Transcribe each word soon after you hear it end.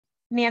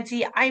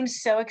Nancy, I'm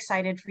so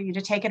excited for you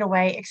to take it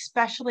away,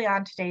 especially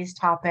on today's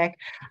topic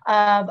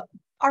of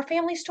our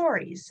family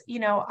stories.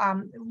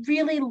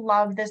 Really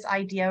love this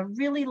idea,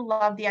 really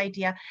love the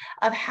idea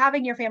of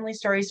having your family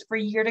stories for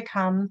years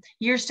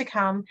to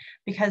come,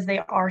 because they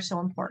are so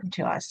important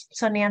to us.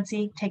 So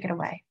Nancy, take it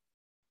away.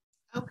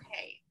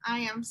 Okay,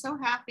 I am so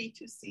happy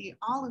to see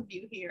all of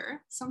you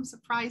here. Some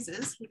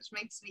surprises, which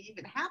makes me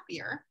even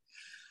happier.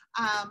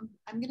 I'm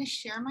going to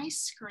share my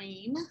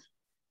screen.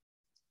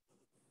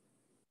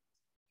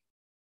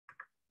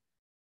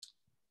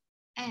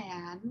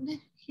 And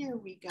here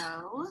we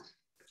go.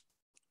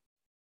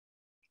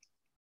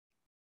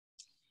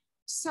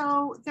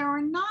 So there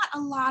are not a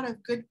lot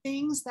of good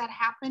things that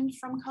happened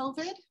from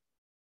COVID,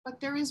 but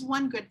there is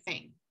one good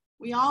thing.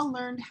 We all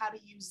learned how to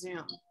use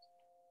Zoom.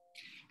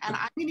 And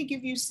I'm going to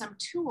give you some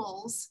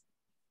tools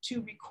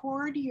to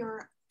record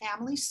your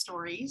family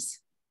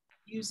stories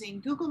using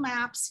Google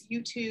Maps,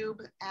 YouTube,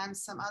 and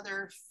some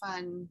other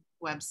fun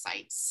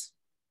websites.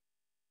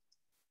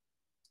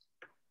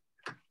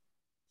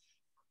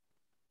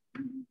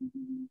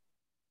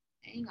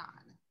 Hang on.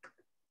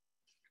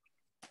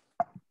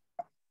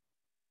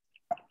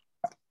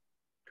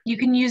 You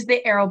can use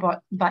the arrow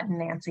button,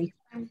 Nancy.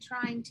 I'm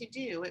trying to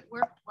do. It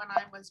worked when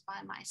I was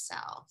by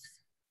myself.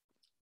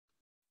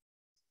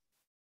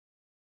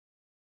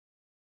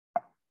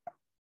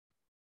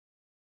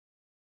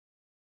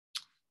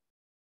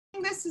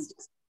 This is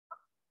just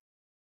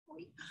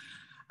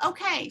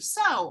okay.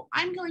 So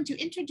I'm going to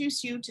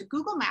introduce you to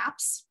Google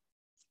Maps.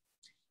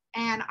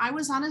 And I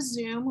was on a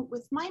Zoom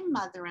with my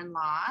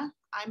mother-in-law.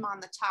 I'm on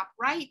the top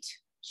right.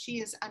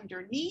 She is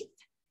underneath.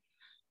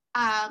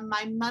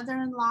 My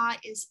mother-in-law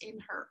is in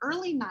her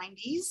early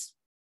 90s.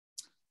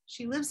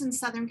 She lives in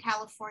Southern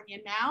California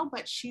now,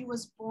 but she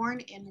was born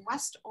in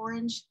West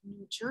Orange,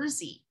 New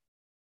Jersey.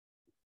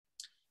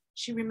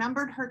 She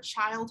remembered her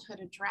childhood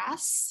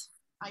address.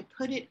 I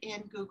put it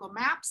in Google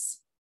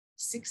Maps,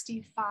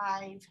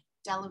 65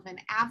 Delavan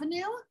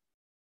Avenue,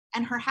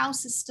 and her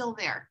house is still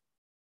there.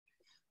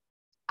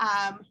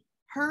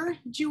 Her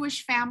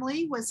Jewish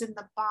family was in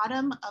the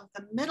bottom of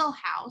the middle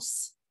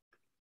house.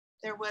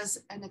 There was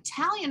an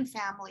Italian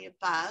family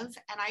above,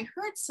 and I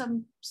heard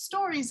some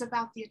stories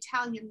about the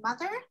Italian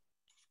mother,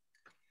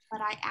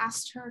 but I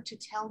asked her to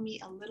tell me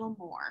a little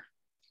more.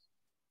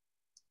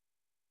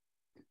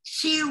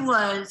 She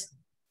was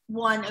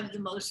one of the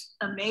most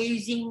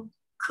amazing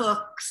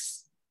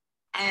cooks,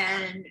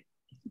 and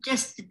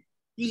just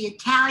the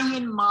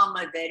Italian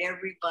mama that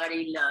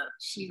everybody loved.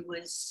 She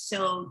was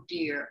so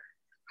dear.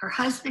 Her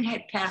husband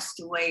had passed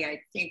away, I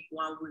think,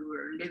 while we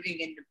were living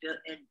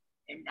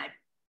in that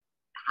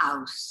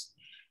house.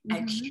 Mm-hmm.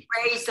 And she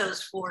raised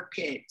those 4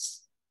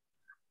 kids.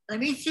 Let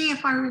me see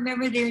if I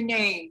remember their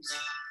names.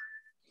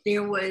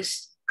 There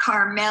was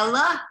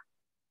Carmela,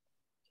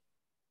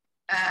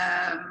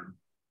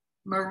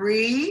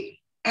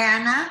 Marie,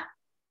 Anna,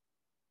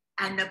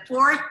 and the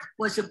 4th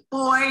was a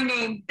boy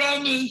named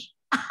Benny.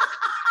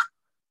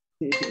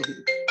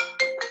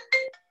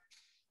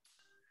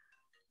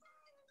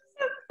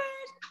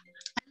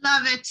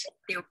 Love it.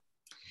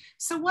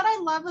 So what I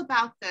love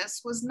about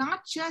this was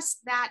not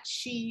just that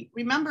she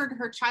remembered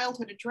her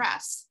childhood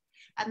address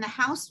and the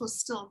house was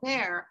still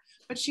there,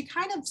 but she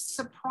kind of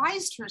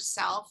surprised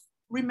herself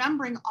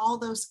remembering all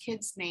those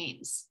kids'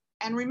 names.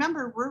 And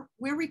remember,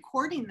 we're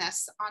recording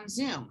this on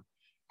Zoom,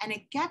 and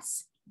it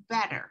gets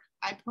better,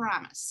 I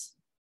promise.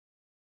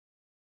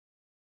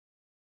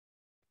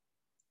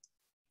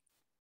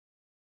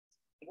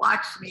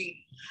 Watch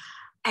me.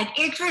 And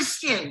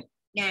interesting,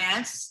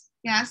 Nance.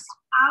 Yes.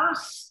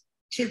 House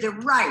to the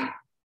right,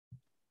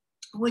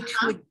 which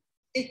would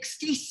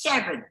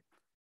 67.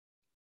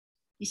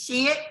 You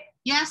see it?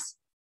 Yes.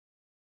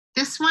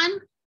 This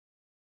one?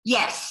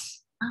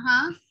 Yes.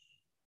 Uh-huh.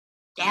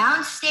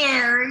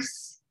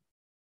 Downstairs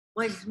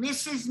was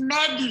Mrs.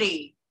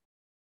 Medley,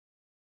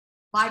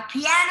 my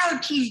piano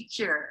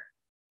teacher,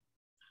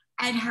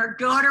 and her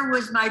daughter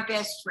was my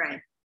best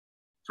friend,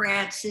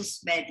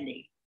 Frances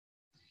Medley.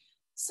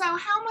 So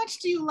how much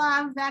do you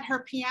love that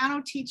her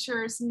piano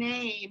teacher's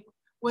name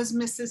was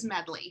Mrs.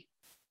 Medley?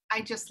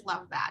 I just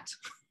love that.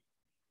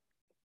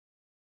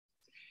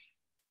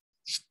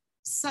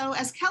 So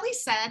as Kelly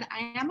said,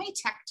 I am a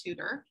tech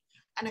tutor.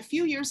 And a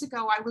few years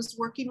ago, I was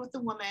working with a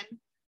woman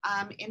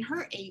in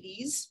her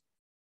 80s.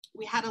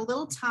 We had a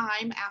little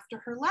time after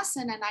her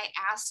lesson and I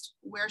asked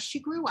where she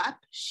grew up.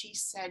 She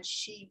said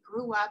she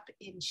grew up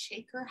in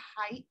Shaker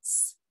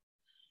Heights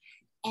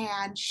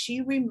and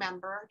she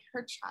remembered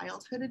her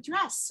childhood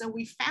address. So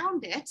we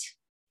found it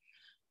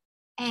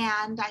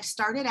and I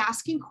started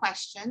asking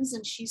questions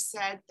and she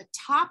said the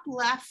top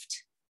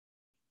left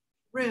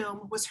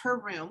room was her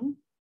room.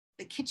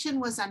 The kitchen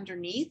was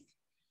underneath.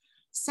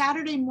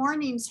 Saturday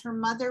mornings, her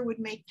mother would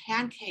make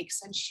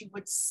pancakes and she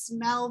would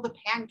smell the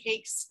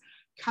pancakes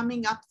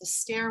coming up the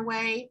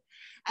stairway.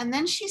 And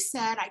then she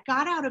said, I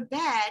got out of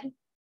bed,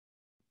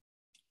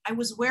 I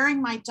was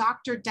wearing my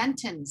Dr.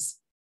 Denton's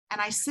and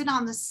I sat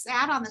on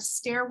the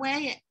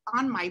stairway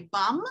on my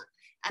bum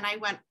and I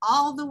went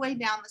all the way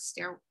down the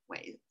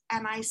stairway.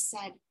 And I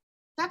said,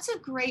 that's a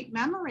great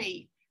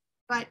memory,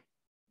 but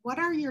what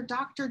are your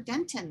Dr.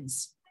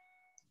 Denton's?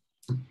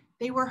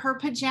 They were her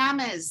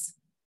pajamas.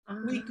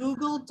 We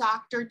Googled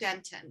Dr.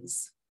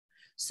 Denton's.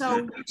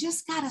 So we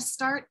just got to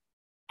start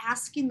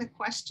asking the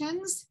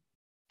questions,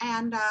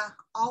 and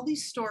all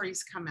these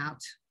stories come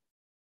out.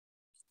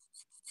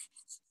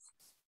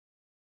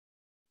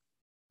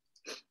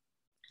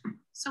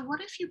 So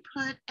what if you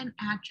put an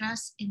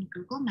address in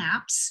Google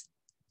Maps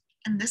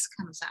and this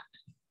comes up?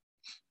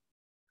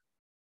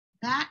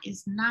 That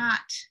is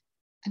not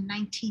a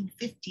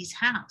 1950s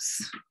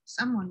house.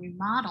 Someone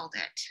remodeled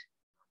it.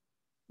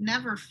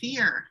 Never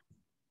fear.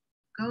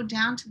 Go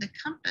down to the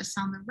compass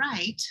on the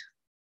right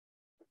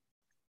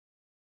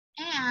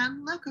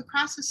and look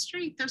across the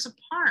street. There's a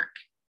park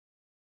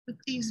with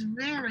these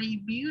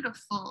very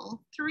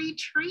beautiful 3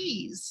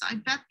 trees. I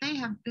bet they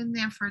have been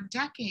there for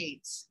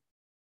decades.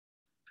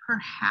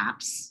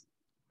 Perhaps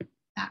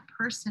that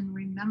person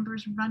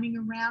remembers running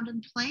around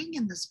and playing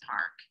in this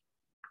park.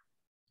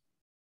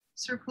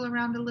 Circle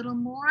around a little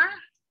more.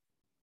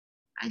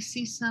 I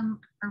see some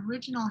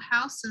original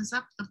houses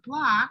up the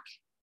block.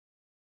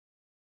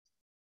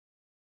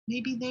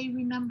 Maybe they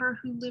remember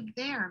who lived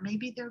there.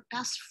 Maybe their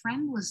best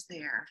friend was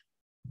there.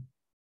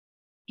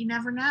 You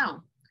never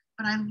know.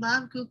 But I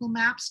love Google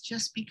Maps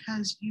just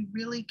because you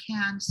really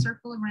can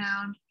circle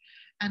around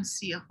and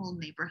see a whole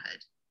neighborhood.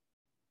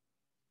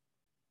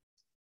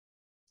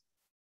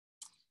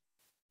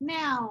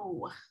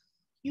 Now,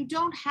 you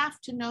don't have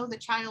to know the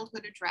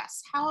childhood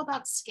address. How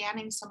about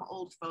scanning some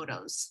old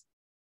photos?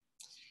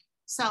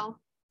 So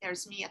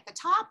there's me at the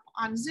top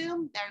on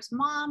Zoom. There's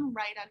Mom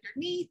right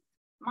underneath.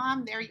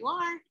 Mom, there you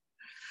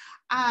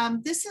are.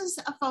 This is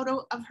a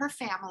photo of her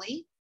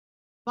family.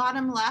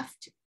 Bottom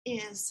left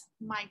is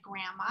my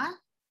grandma.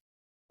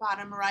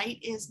 Bottom right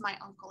is my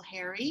Uncle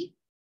Harry.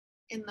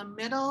 In the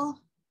middle,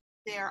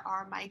 there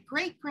are my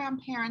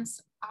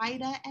great-grandparents,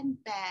 Ida and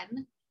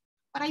Ben.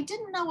 But I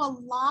didn't know a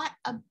lot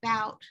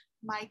about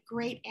my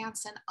great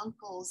aunts and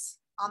uncles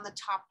on the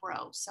top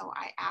row, so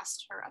I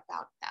asked her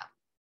about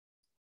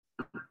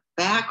them.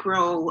 Back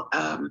row,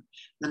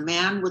 the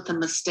man with the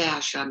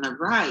mustache on the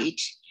right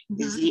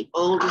is the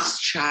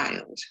oldest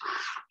child.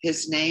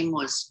 His name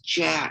was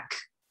Jack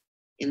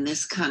in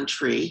this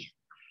country.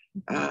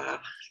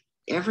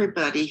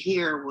 Everybody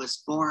here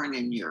was born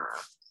in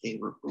Europe. They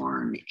were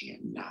born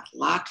in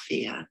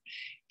Latvia,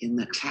 in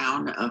the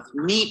town of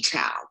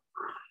Mitau.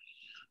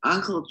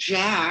 Uncle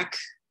Jack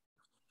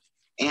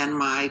and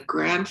my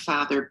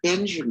grandfather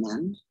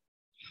Benjamin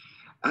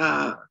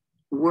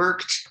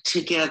worked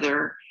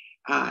together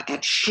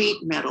at sheet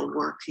metal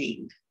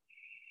working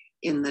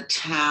in the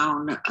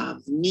town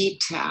of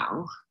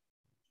Mitau.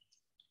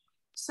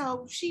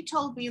 So she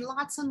told me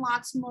lots and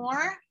lots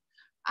more.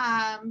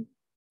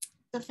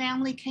 The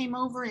family came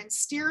over in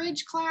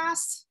steerage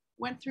class,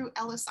 went through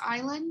Ellis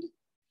Island,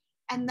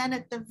 and then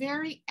at the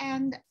very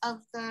end of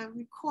the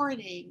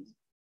recording,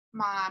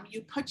 Mom,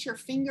 you put your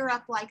finger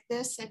up like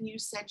this and you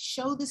said,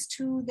 show this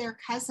to their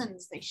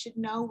cousins. They should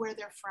know where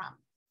they're from.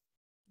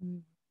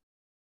 Mm.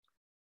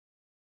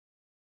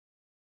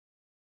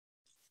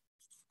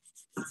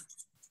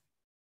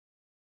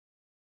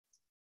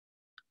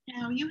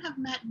 Now you have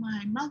met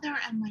my mother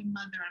and my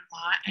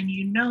mother-in-law, and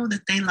you know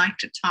that they like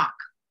to talk.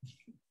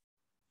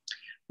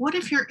 What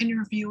if you're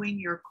interviewing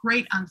your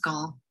great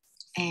uncle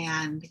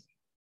and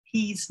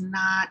he's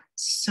not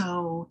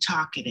so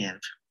talkative?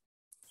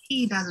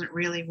 He doesn't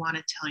really want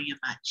to tell you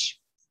much.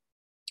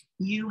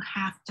 You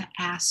have to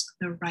ask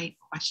the right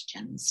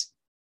questions.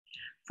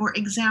 For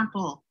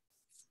example,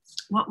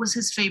 what was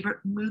his favorite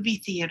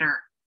movie theater?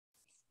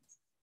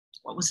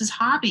 What was his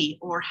hobby?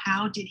 Or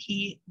how did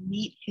he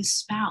meet his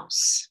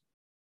spouse?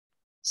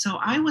 So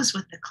I was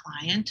with the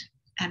client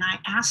and I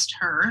asked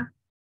her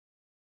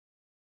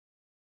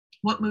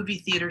what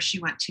movie theater she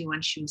went to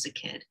when she was a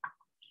kid.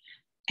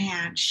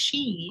 And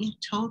she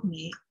told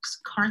me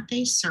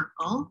Carthay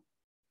Circle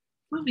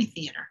movie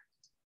theater.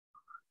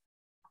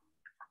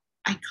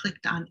 I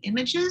clicked on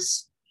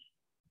images.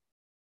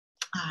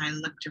 I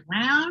looked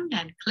around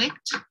and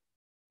clicked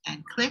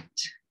and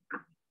clicked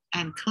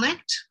and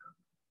clicked.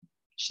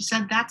 She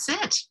said, that's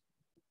it.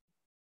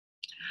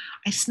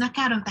 I snuck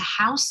out of the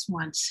house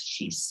once,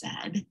 she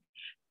said,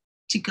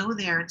 to go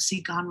there and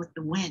see Gone with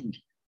the Wind.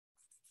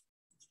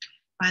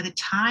 By the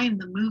time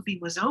the movie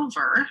was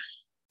over,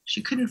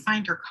 she couldn't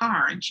find her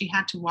car and she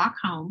had to walk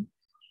home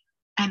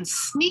and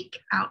sneak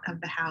out of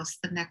the house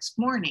the next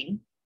morning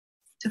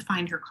to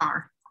find her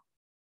car.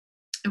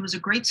 It was a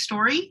great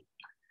story.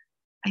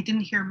 I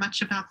didn't hear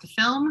much about the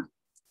film,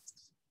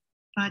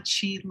 but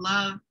she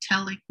loved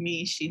telling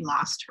me she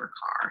lost her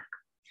car.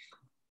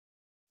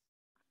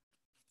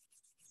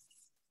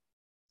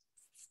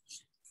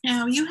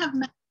 Now you have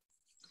met,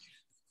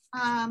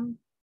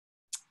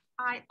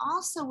 I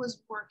also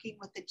was working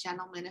with a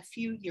gentleman a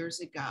few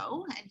years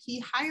ago, and he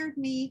hired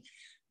me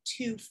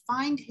to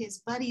find his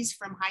buddies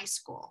from high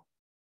school.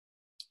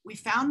 We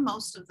found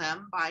most of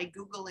them by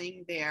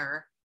Googling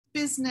their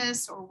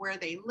business or where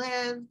they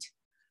lived,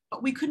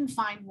 but we couldn't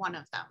find one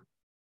of them.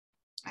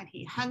 And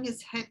he hung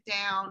his head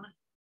down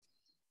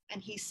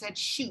and he said,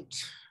 shoot,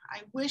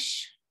 I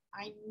wish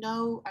I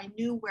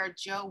knew where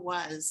Joe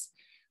was.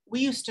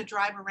 We used to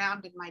drive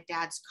around in my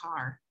dad's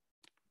car.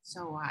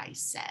 So I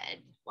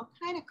said, what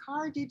kind of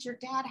car did your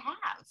dad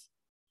have?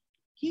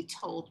 He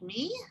told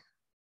me.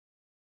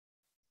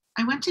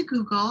 I went to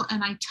Google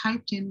and I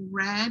typed in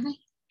red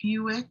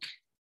Buick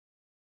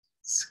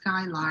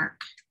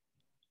Skylark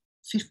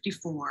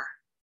 54.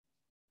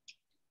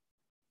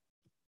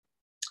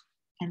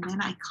 And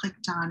then I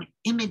clicked on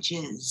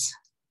images.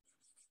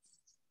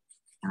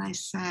 And I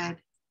said,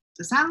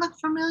 does that look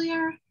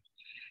familiar?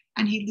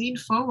 And he leaned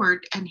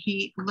forward and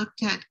he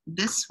looked at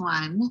this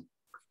one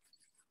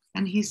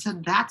and he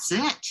said, that's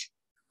it.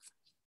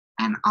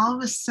 And all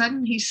of a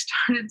sudden he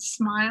started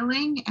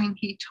smiling and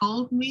he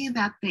told me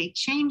that they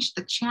changed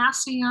the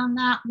chassis on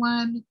that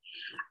one.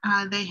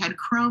 They had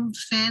chrome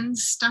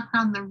fins stuck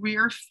on the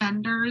rear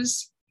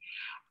fenders.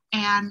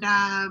 And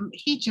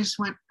he just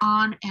went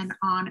on and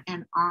on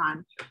and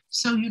on.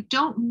 So you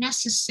don't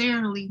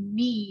necessarily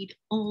need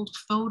old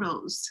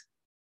photos.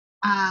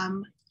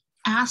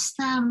 Ask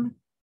them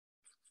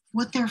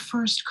what their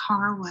first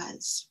car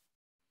was,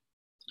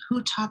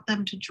 who taught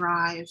them to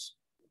drive.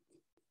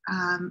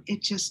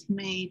 It just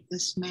made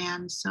this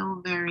man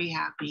so very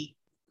happy.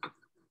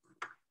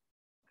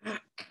 I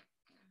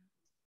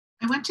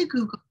went to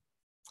Google.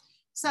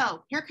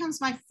 So here comes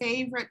my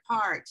favorite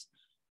part.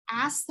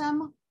 Ask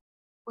them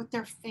what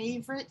their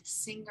favorite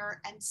singer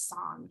and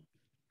song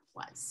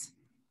was.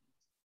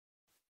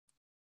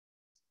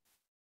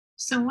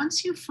 So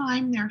once you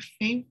find their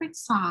favorite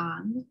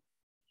song,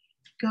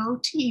 go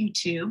to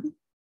YouTube,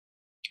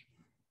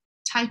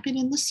 type it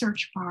in the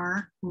search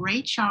bar,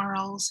 Ray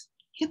Charles,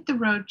 Hit the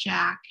Road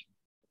Jack,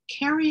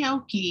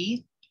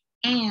 karaoke,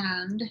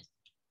 and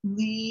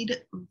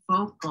lead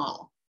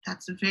vocal.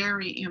 That's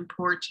very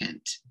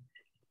important.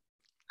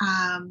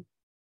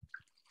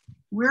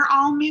 We're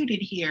all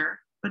muted here,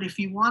 but if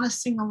you want to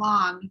sing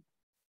along,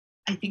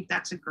 I think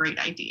that's a great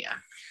idea.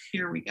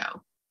 Here we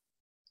go.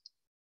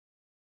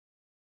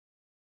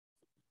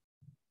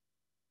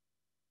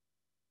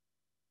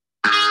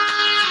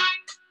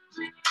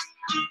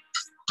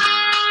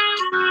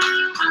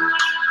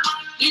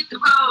 Hit the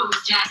road,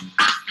 Jack,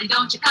 and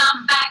don't you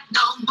come back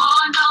no more,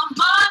 no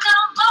more, no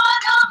more,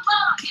 no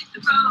more. Hit the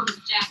road,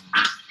 Jack,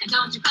 and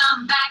don't you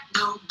come back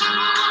no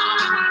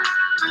more.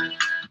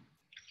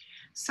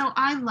 So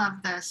I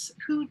love this.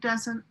 Who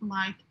doesn't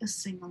like a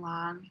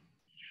sing-along?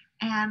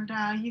 And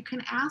you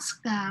can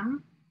ask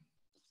them,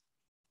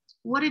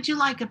 what did you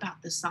like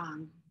about the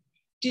song?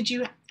 Did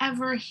you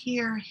ever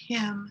hear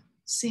him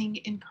sing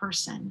in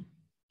person?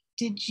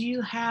 Did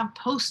you have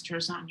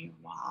posters on your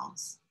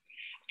walls?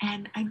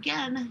 And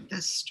again,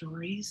 the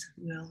stories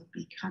will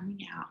be coming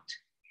out.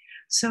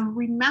 So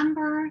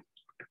remember,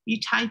 you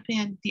type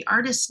in the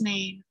artist's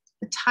name,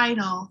 the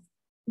title.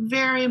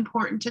 Very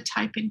important to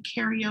type in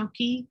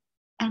karaoke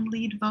and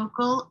lead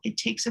vocal. It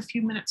takes a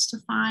few minutes to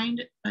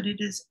find, but it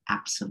is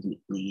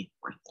absolutely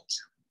worth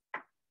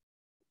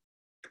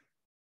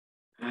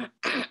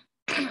it.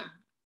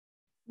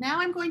 Now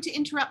I'm going to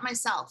interrupt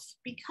myself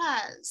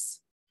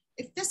because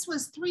if this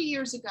was 3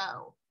 years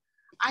ago,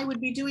 I would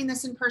be doing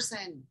this in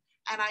person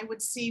and I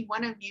would see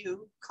one of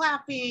you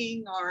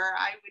clapping, or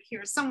I would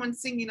hear someone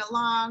singing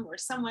along, or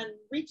someone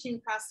reaching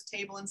across the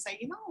table and say,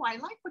 you know, I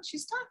like what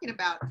she's talking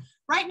about.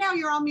 Right now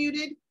you're all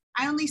muted.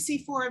 I only see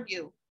 4 of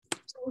you.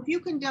 So if you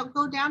can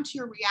go down to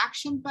your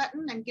reaction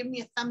button and give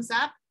me a thumbs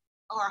up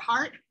or a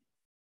heart,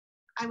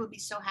 I would be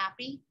so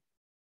happy.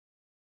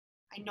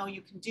 I know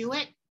you can do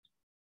it.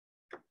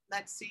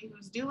 Let's see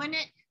who's doing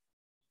it.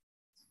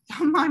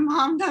 My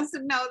mom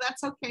doesn't know.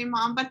 That's okay,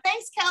 Mom. But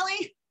thanks,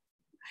 Kelly.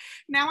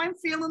 Now I'm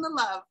feeling the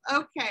love.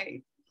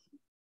 Okay.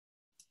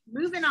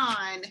 Moving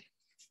on.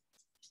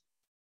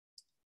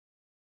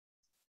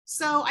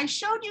 So I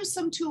showed you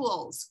some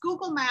tools,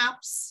 Google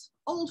Maps,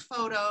 old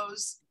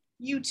photos,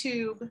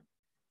 YouTube,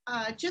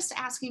 just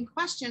asking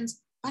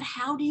questions, but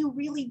how do you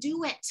really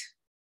do it?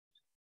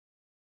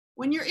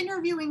 When you're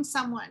interviewing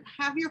someone,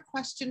 have your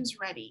questions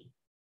ready.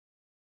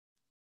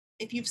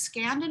 If you've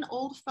scanned an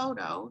old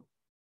photo,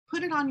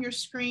 put it on your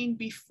screen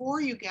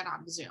before you get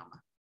on Zoom,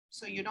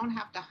 so you don't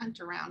have to hunt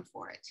around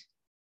for it.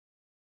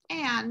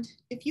 And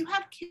if you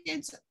have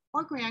kids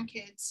or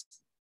grandkids,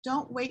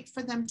 don't wait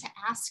for them to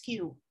ask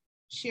you.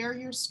 Share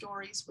your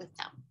stories with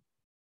them.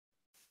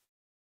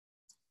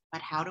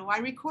 But how do I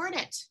record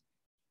it?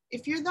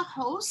 If you're the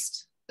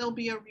host, there'll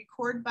be a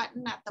record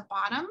button at the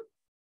bottom.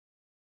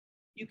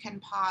 You can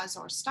pause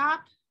or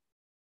stop,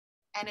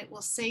 and it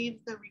will save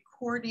the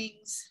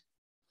recordings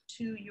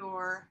to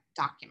your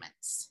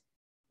documents.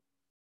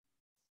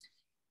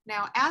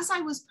 Now, as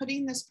I was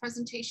putting this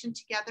presentation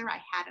together, I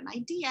had an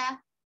idea.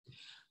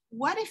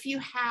 What if you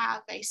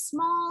have a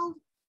small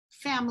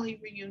family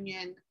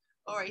reunion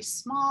or a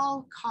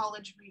small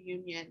college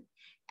reunion,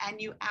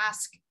 and you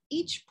ask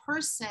each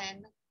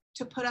person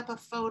to put up a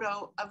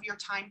photo of your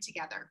time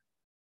together?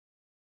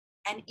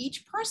 And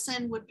each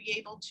person would be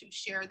able to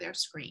share their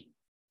screen.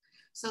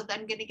 So then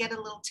I'm going to get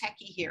a little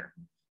techie here.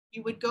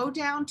 You would go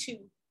down to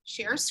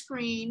share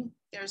screen.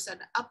 There's an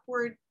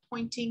upward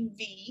pointing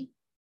V,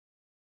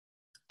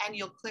 and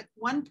you'll click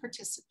one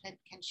participant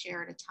can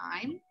share at a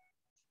time.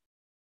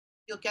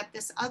 You'll get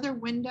this other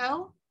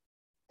window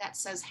that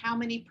says how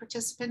many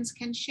participants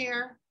can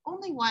share,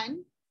 only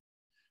one.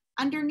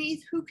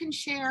 Underneath, who can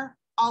share,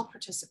 all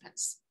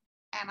participants.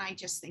 And I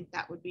just think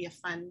that would be a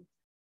fun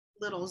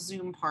little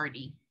Zoom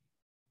party.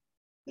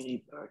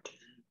 Mini party.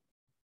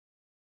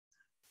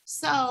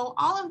 So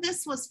all of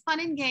this was fun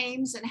and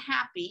games and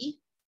happy,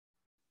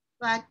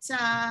 but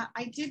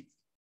I did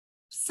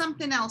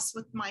something else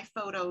with my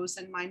photos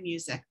and my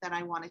music that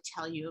I want to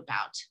tell you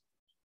about.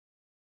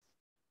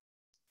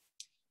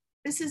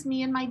 This is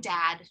me and my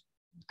dad.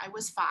 I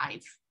was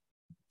 5.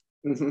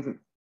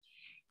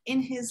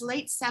 In his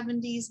late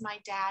 70s, my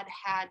dad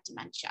had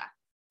dementia,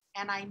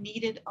 and I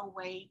needed a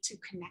way to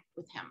connect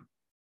with him.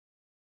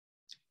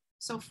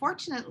 So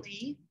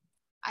fortunately,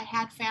 I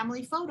had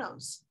family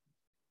photos,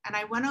 and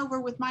I went over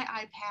with my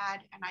iPad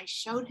and I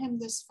showed him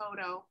this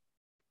photo,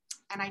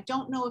 and I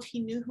don't know if he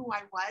knew who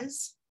I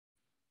was,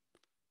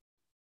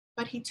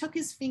 but he took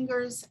his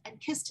fingers and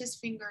kissed his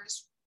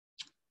fingers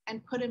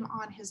and put him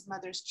on his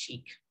mother's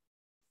cheek.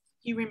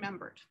 He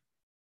remembered.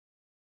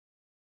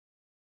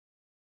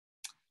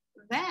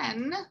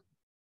 Then,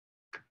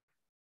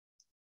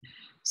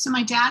 so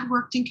my dad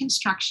worked in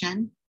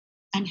construction,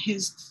 and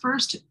his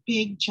first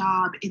big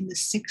job in the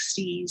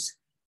 60s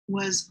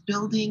was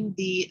building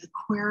the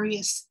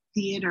Aquarius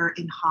Theater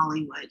in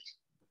Hollywood.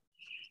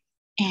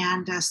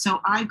 And so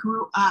I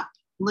grew up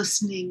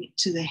listening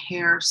to the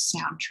Hair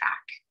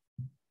soundtrack.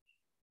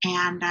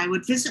 And I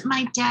would visit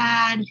my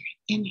dad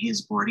in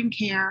his boarding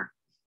care,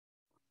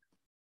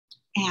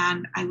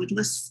 and I would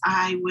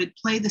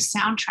play the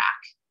soundtrack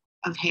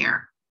of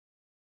Hair.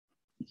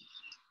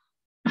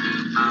 When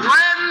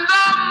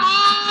the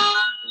moon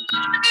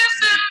is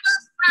in the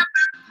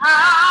seventh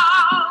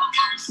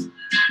house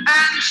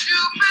and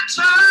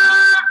Jupiter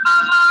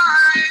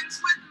aligns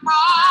with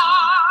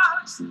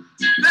Mars,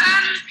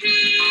 then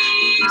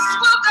peace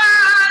will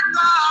guide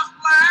the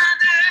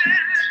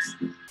planets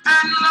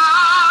and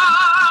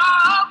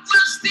love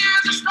will steer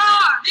the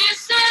stars.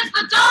 This is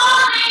the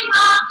dawning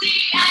of the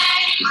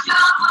age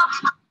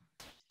of...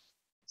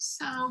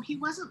 So he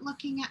wasn't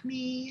looking at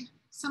me.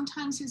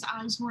 Sometimes his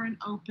eyes weren't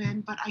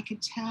open, but I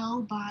could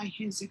tell by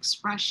his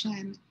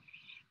expression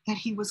that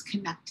he was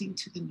connecting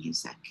to the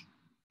music.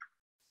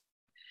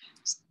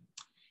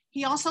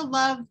 He also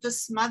loved the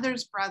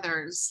Smothers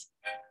Brothers.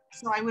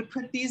 So I would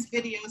put these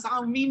videos,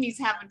 oh, Mimi's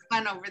having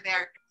fun over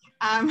there.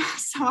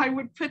 So I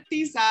would put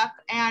these up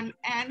and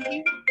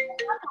he would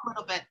talk a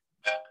little bit.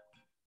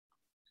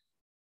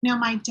 Now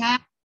my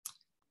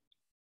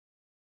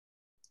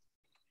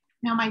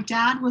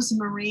dad was a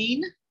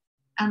Marine,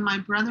 and my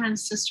brother and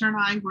sister and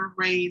I were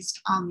raised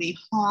on the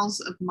halls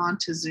of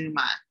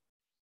Montezuma.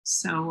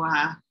 So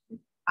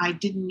I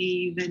didn't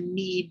even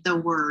need the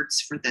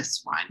words for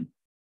this one.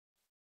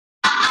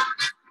 From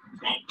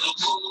the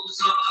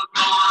halls of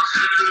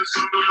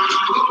Montezuma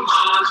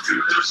to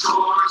the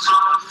shores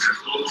of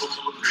Tripoli,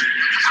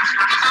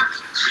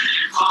 we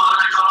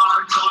find our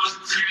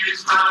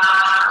country's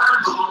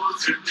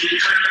battles in the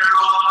air,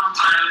 on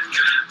land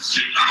and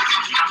sea.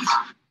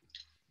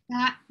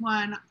 That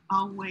one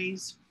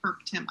always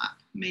perked him up,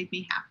 made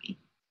me happy.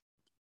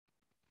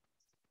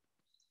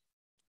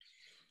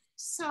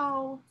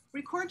 So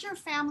record your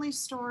family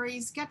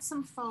stories, get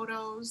some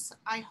photos.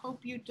 I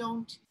hope you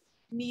don't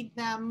need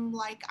them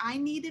like I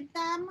needed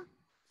them,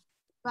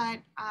 but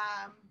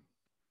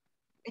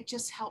it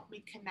just helped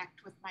me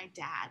connect with my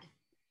dad.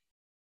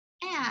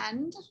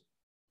 And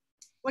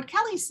what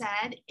Kelly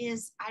said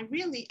is I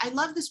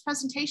love this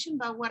presentation,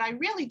 but what I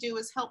really do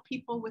is help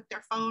people with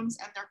their phones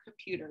and their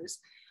computers.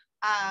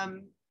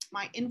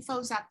 My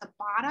info's at the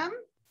bottom,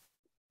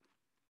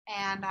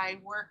 and I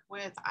work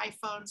with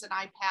iPhones and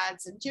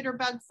iPads and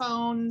Jitterbug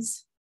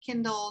phones,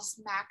 Kindles,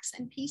 Macs,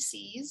 and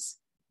PCs.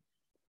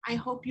 I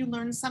hope you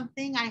learned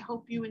something. I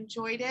hope you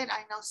enjoyed it.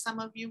 I know some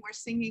of you were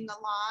singing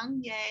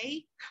along,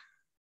 yay.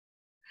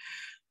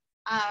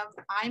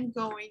 I'm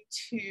going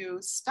to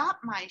stop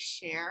my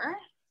share,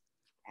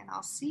 and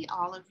I'll see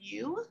all of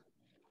you.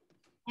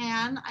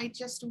 And I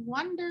just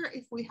wonder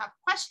if we have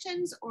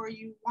questions or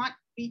you want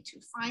me to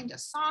find a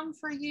song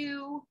for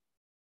you.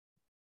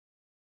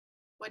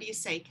 What do you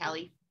say,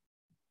 Kelly?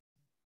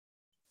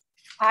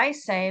 I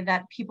say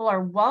that people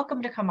are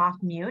welcome to come off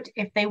mute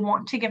if they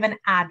want to give an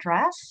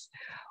address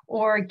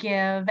or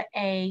give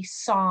a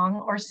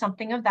song or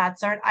something of that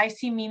sort. I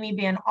see Mimi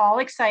being all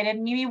excited.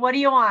 Mimi, what do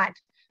you want?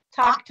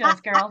 Talk to us,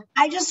 girl.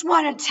 I just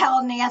want to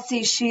tell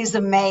Nancy she's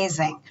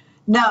amazing.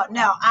 No,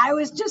 I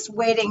was just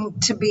waiting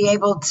to be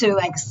able to,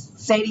 like,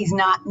 Sadie's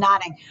not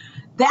nodding.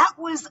 That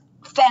was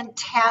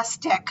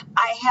fantastic.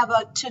 I have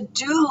a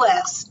to-do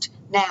list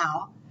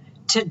now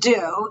to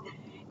do,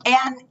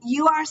 and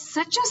you are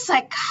such a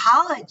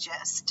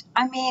psychologist.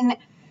 I mean,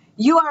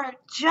 you are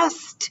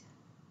just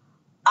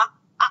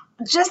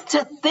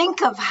to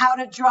think of how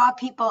to draw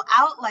people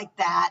out like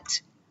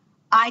that.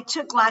 I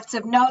took lots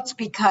of notes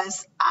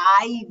because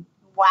I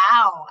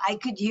wow, I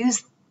could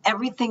use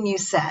everything you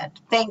said.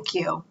 Thank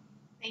you.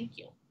 Thank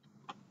you.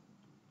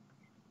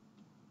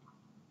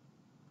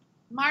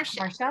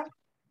 Marcia.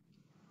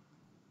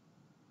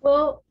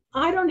 Well,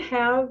 I don't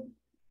have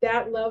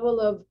that level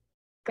of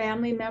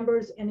family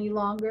members any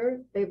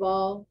longer. They've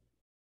all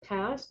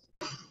passed.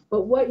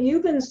 But what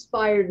you've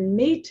inspired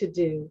me to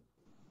do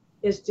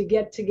is to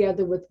get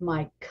together with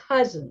my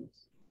cousins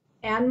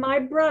and my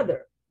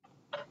brother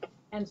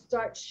and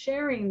start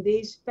sharing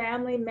these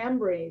family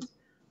memories.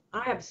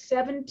 I have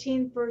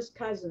 17 first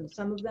cousins.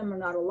 Some of them are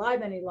not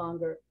alive any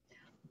longer.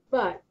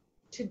 But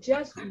to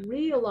just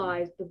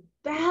realize the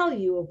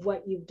value of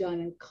what you've done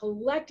in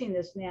collecting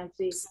this,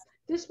 Nancy,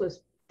 this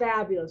was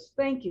fabulous.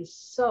 Thank you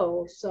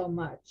so, so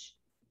much.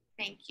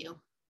 Thank you.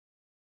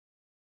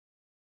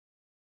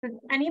 Does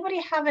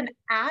anybody have an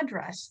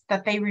address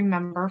that they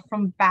remember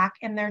from back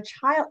in their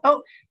child?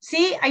 Oh,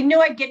 see, I knew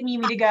I'd get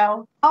Mimi to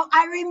go. Oh,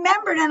 I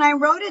remembered, and I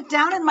wrote it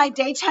down in my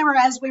daytimer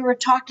as we were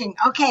talking.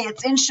 Okay,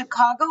 it's in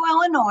Chicago,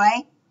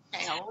 Illinois.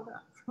 Okay, hold on.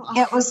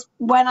 It was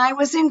when I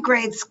was in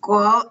grade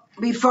school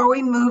before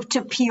we moved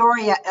to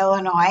Peoria,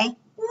 Illinois.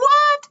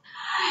 What?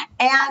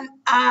 And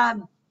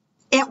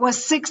it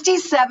was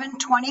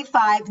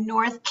 6725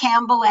 North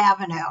Campbell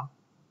Avenue.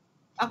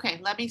 Okay,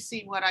 let me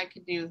see what I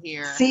could do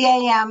here.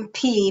 Campbell.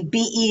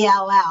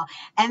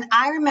 And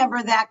I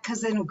remember that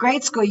because in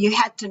grade school, you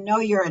had to know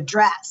your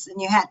address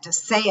and you had to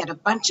say it a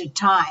bunch of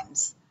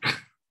times.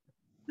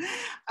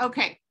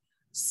 Okay,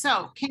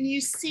 so can you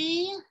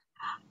see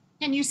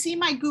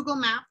my Google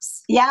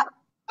Maps? Yep.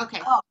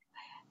 Okay. Oh,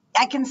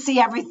 I can see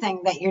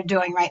everything that you're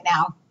doing right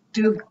now.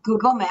 Do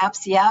Google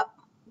Maps. Yep.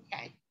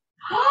 Okay.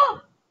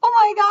 Oh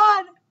my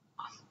God.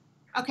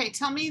 Okay,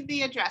 tell me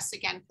the address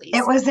again, please.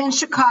 It was in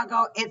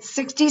Chicago. It's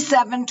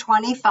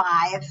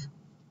 6725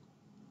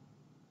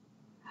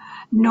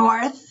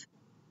 North,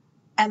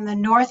 and the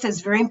North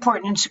is very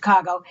important in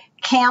Chicago,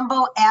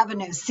 Campbell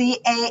Avenue,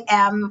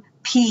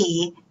 Campbell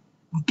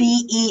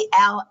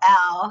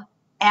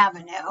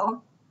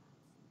Avenue,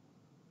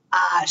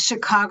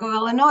 Chicago,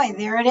 Illinois.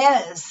 There it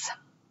is.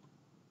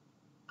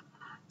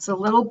 It's a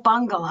little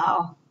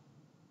bungalow.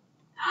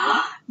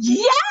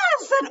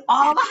 Yes, and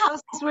all the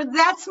houses were,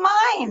 that's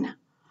mine.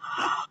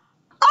 Oh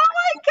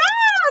my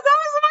God, that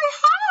was my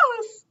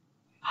house.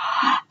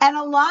 And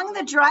along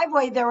the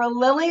driveway, there were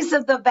lilies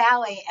of the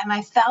valley, and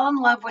I fell in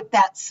love with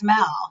that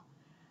smell.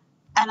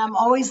 And I'm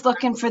always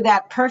looking for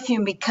that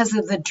perfume because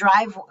of the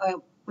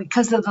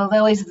because of the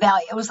lilies of the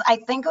valley. I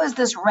think it was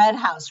this red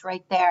house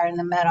right there in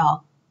the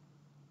middle.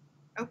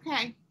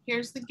 Okay,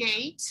 here's the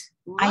gate.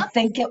 I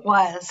think it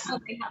was. Oh,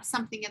 they have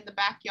something in the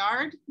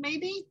backyard,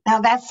 maybe?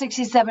 Now that's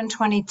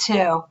 6722.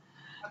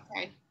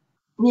 Okay.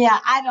 Yeah,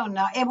 I don't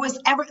know. It was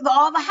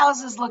all the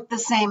houses looked the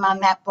same on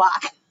that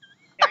block.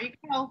 There you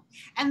go.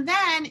 And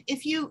then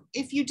if you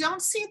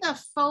don't see the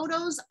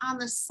photos on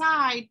the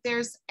side,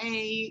 there's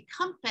a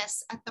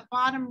compass at the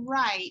bottom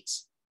right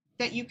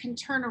that you can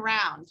turn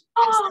around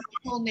and see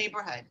the whole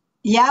neighborhood.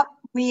 Yep.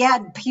 We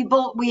had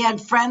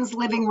friends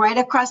living right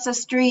across the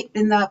street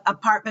in the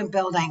apartment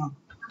building.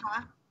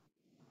 Uh-huh.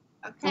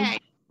 Okay.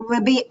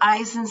 Libby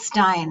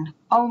Eisenstein.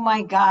 Oh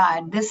my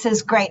God, this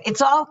is great.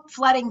 It's all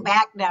flooding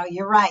back now.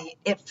 You're right.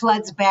 It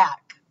floods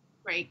back.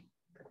 Great.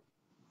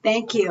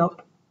 Thank you.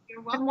 You're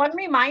And welcome. one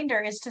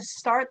reminder is to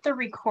start the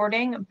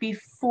recording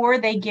before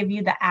they give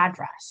you the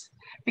address.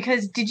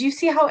 Because did you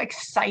see how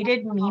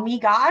excited Mimi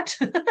got?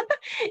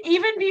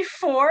 Even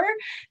before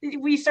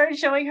we started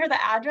showing her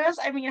the address?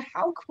 I mean,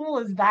 how cool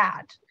is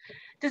that?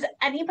 Does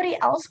anybody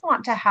else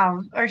want to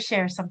have or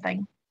share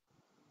something?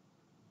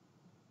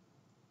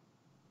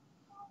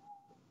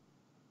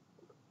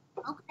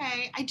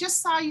 Okay, I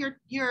just saw your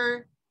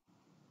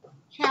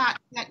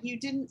chat that you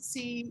didn't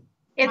see.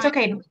 It's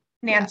okay,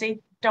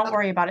 Nancy. Don't Okay.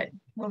 worry about it.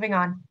 Moving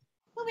on.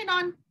 Moving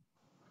on.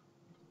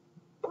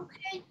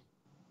 Okay,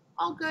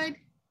 all good.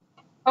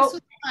 Oh, This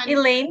was fun.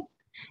 Elaine,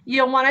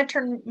 you'll want to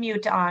turn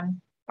mute on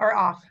or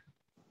off.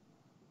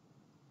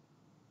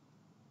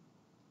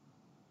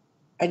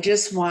 I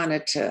just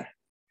wanted to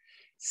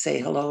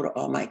say hello to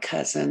all my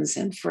cousins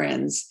and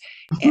friends.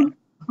 And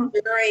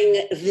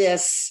during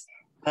this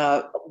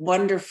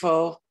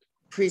wonderful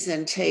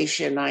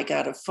presentation, I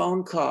got a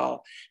phone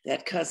call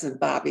that cousin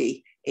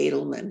Bobby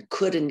Edelman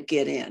couldn't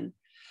get in,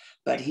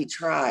 but he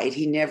tried.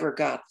 He never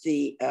got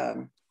the,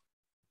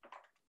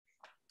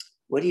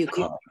 what do you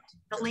call it?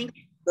 The link.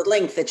 The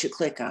link that you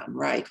click on,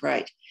 right.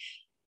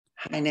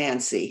 Hi,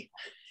 Nancy.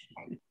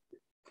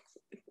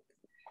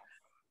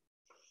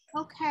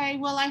 Okay,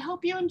 well, I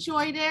hope you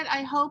enjoyed it.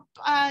 I hope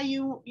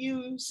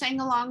you sang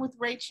along with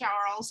Ray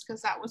Charles,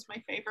 because that was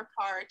my favorite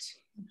part.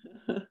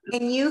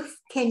 Can you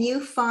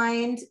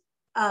find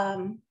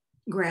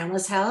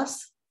Grandma's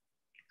house?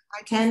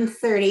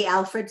 1030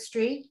 Alfred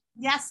Street?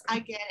 Yes, I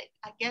get it.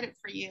 I get it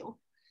for you.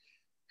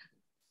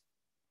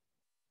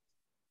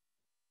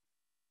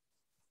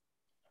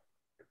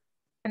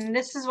 And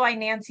this is why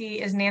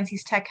Nancy is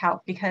Nancy's tech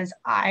help, because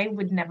I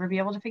would never be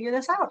able to figure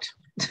this out.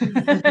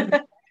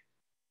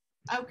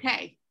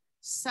 Okay,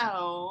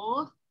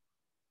 so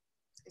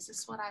Is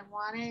this what I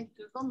wanted?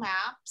 Google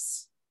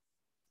Maps.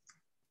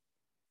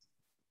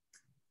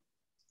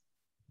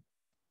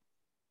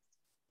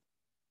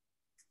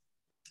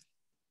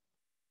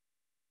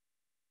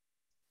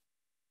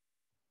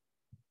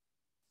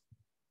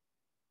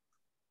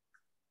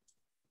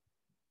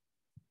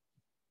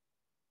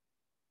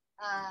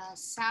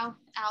 South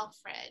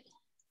Alfred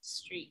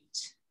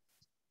Street.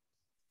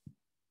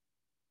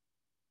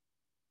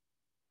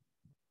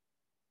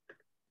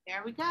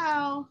 There we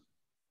go.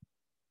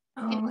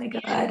 Oh my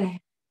God.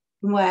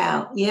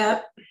 Wow.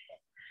 Yep.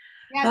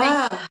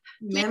 Yeah,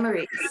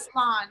 memories.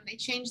 lawn. They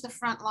changed the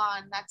front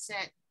lawn. That's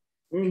it.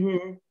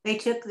 Mm-hmm. They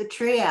took the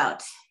tree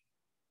out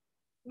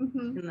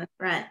Mm-hmm. in the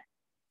front.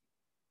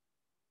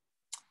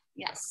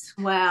 Yes.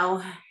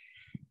 Wow.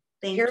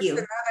 Thank Here's you.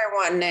 another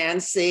one,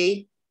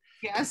 Nancy.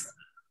 Yes.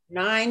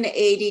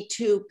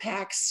 982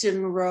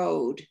 Paxton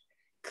Road,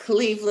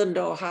 Cleveland,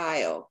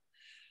 Ohio.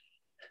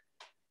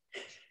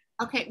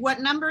 Okay, what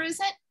number is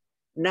it?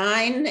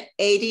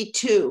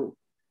 982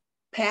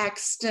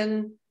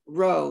 Paxton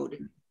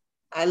Road.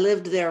 I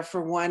lived there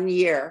for 1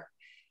 year.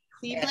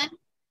 Cleveland?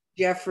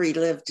 Jeffrey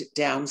lived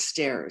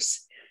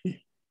downstairs.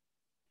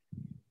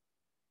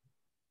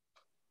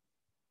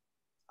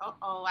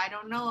 Uh-oh, I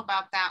don't know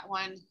about that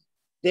one.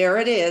 There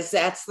it is.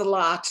 That's the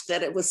lot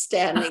that it was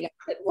standing at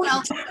one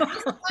Well,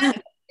 time.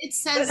 it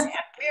says But Aunt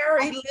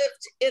Mary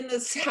lived in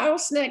this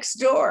house next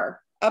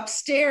door,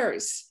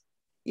 upstairs.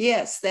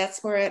 Yes,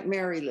 that's where Aunt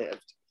Mary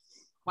lived.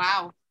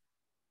 wow.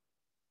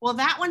 Well,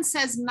 that one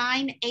says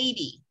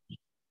 980.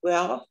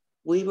 Well,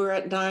 we were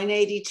at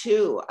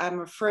 982.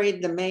 I'm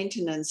afraid the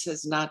maintenance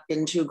has not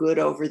been too good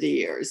over the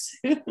years.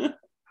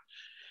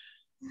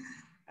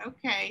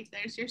 Okay,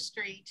 there's your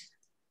street.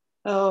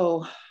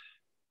 Oh.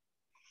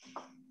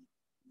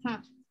 Huh.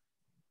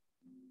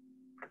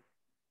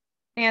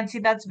 Nancy,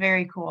 that's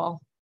very cool.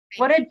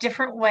 What a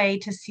different way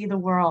to see the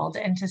world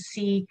and to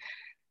see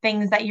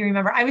things that you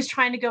remember. I was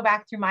trying to go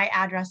back through my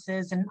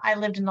addresses and I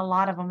lived in a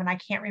lot of them and I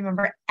can't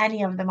remember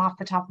any of them off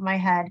the top of my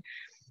head.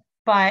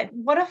 But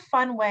what a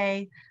fun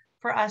way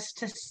for us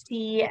to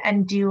see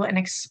and do and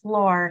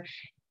explore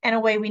in a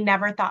way we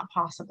never thought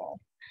possible.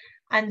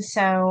 And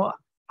so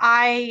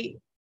I,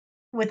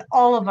 with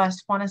all of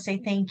us, want to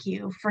say thank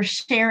you for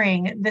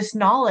sharing this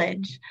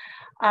knowledge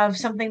of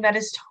something that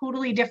is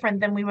totally different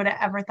than we would have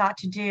ever thought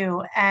to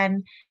do.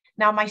 And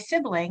now my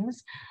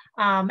siblings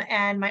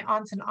and my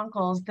aunts and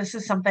uncles, this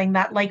is something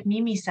that, like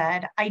Mimi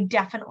said, I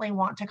definitely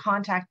want to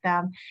contact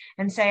them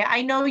and say,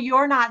 I know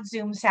you're not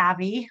Zoom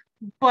savvy,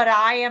 but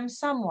I am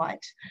somewhat.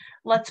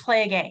 Let's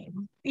play a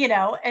game, you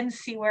know, and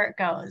see where it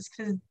goes,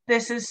 because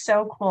this is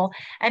so cool.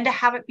 And to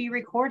have it be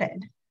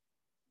recorded.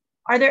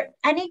 Are there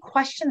any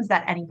questions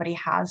that anybody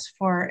has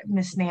for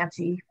Miss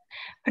Nancy?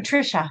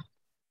 Patricia.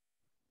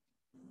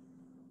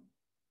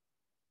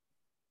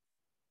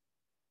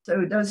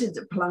 So does it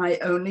apply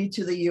only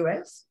to the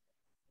US?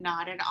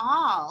 Not at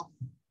all.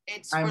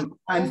 It's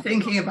I'm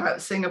thinking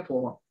about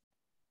Singapore.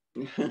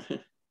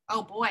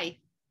 Oh boy.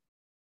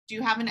 Do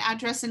you have an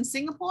address in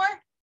Singapore?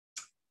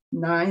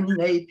 9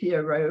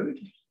 Napier Road.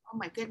 Oh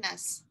my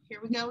goodness. Here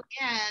we go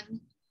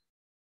again.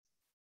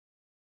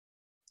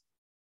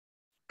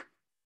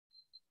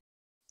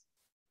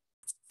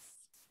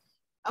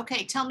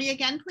 Okay, tell me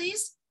again,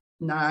 please.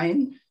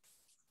 9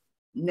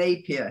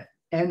 Napier,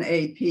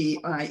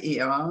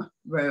 Napier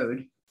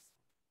Road.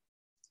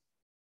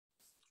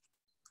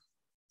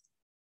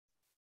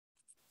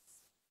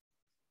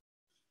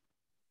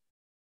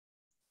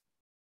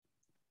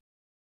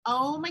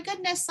 Oh my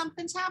goodness,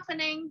 something's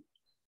happening.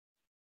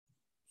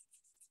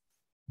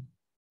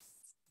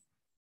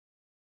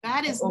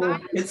 That is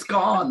not. It's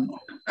gone.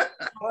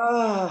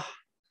 Oh.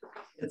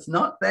 It's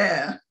not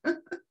there.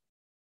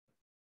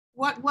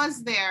 What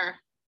was there?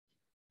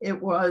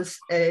 It was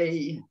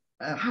a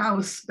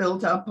house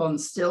built up on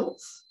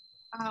stilts.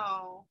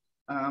 Oh.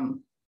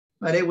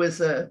 But it was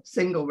a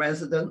single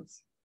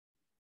residence.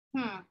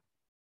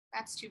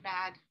 That's too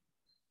bad.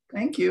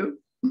 Thank you.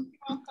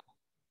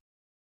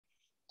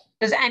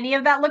 Does any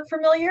of that look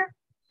familiar?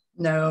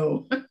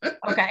 No.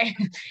 Okay,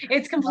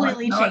 it's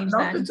completely changed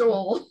not then. at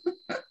all.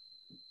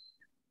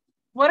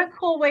 What a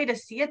cool way to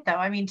see it, though.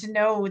 I mean, to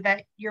know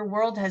that your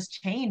world has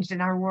changed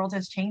and our world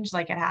has changed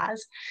like it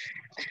has.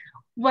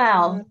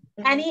 Well,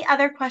 any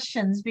other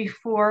questions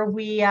before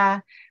we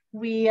head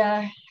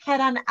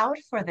on out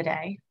for the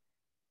day?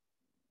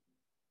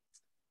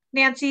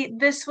 Nancy,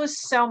 this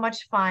was so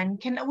much fun.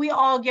 Can we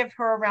all give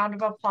her a round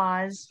of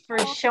applause for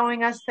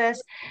showing us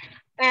this?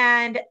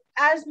 And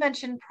as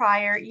mentioned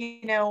prior,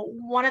 you know,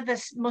 one of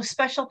the most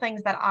special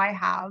things that I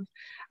have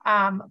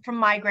from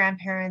my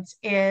grandparents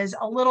is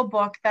a little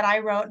book that I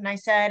wrote. And I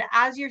said,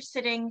 as you're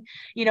sitting,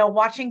 you know,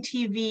 watching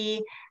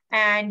TV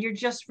and you're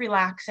just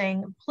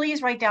relaxing,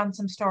 please write down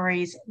some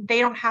stories. They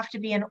don't have to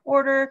be in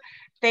order.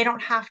 They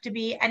don't have to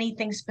be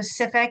anything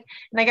specific.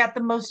 And I got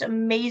the most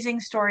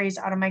amazing stories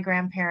out of my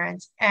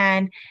grandparents,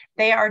 and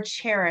they are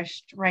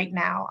cherished right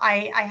now.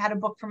 I had a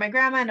book for my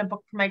grandma and a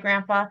book for my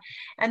grandpa,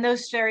 and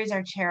those stories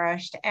are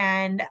cherished.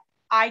 And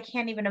I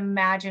can't even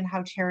imagine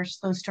how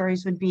cherished those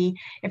stories would be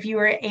if you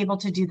were able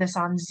to do this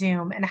on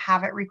Zoom and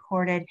have it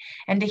recorded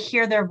and to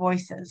hear their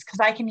voices, because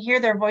I can hear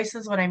their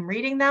voices when I'm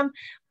reading them,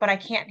 but I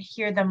can't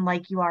hear them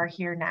like you are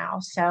here now.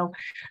 So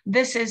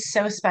this is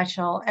so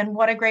special, and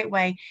what a great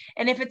way.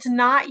 And if it's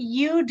not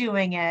you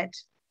doing it,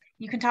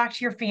 you can talk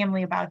to your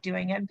family about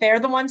doing it. They're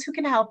the ones who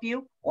can help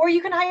you, or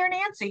you can hire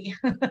Nancy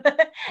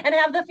and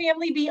have the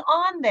family be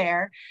on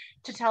there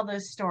to tell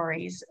those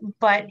stories.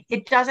 But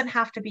it doesn't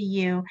have to be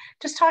you.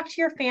 Just talk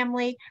to your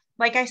family.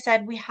 Like I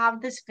said, we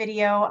have this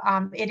video.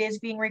 It is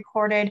being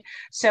recorded.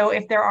 So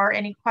if there are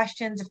any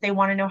questions, if they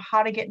want to know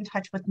how to get in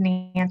touch with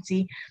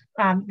Nancy,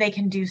 they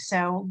can do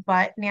so.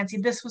 But Nancy,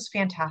 this was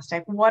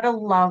fantastic. What a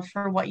love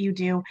for what you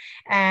do.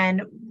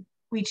 And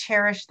we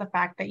cherish the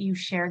fact that you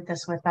shared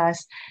this with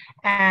us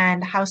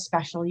and how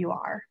special you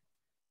are.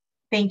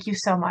 Thank you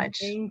so much.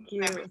 Thank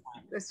you.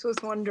 This was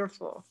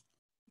wonderful.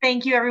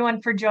 Thank you,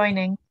 everyone, for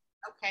joining.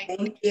 Okay.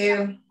 Thank you.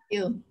 Thank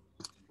you.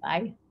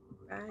 Bye.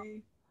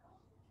 Bye.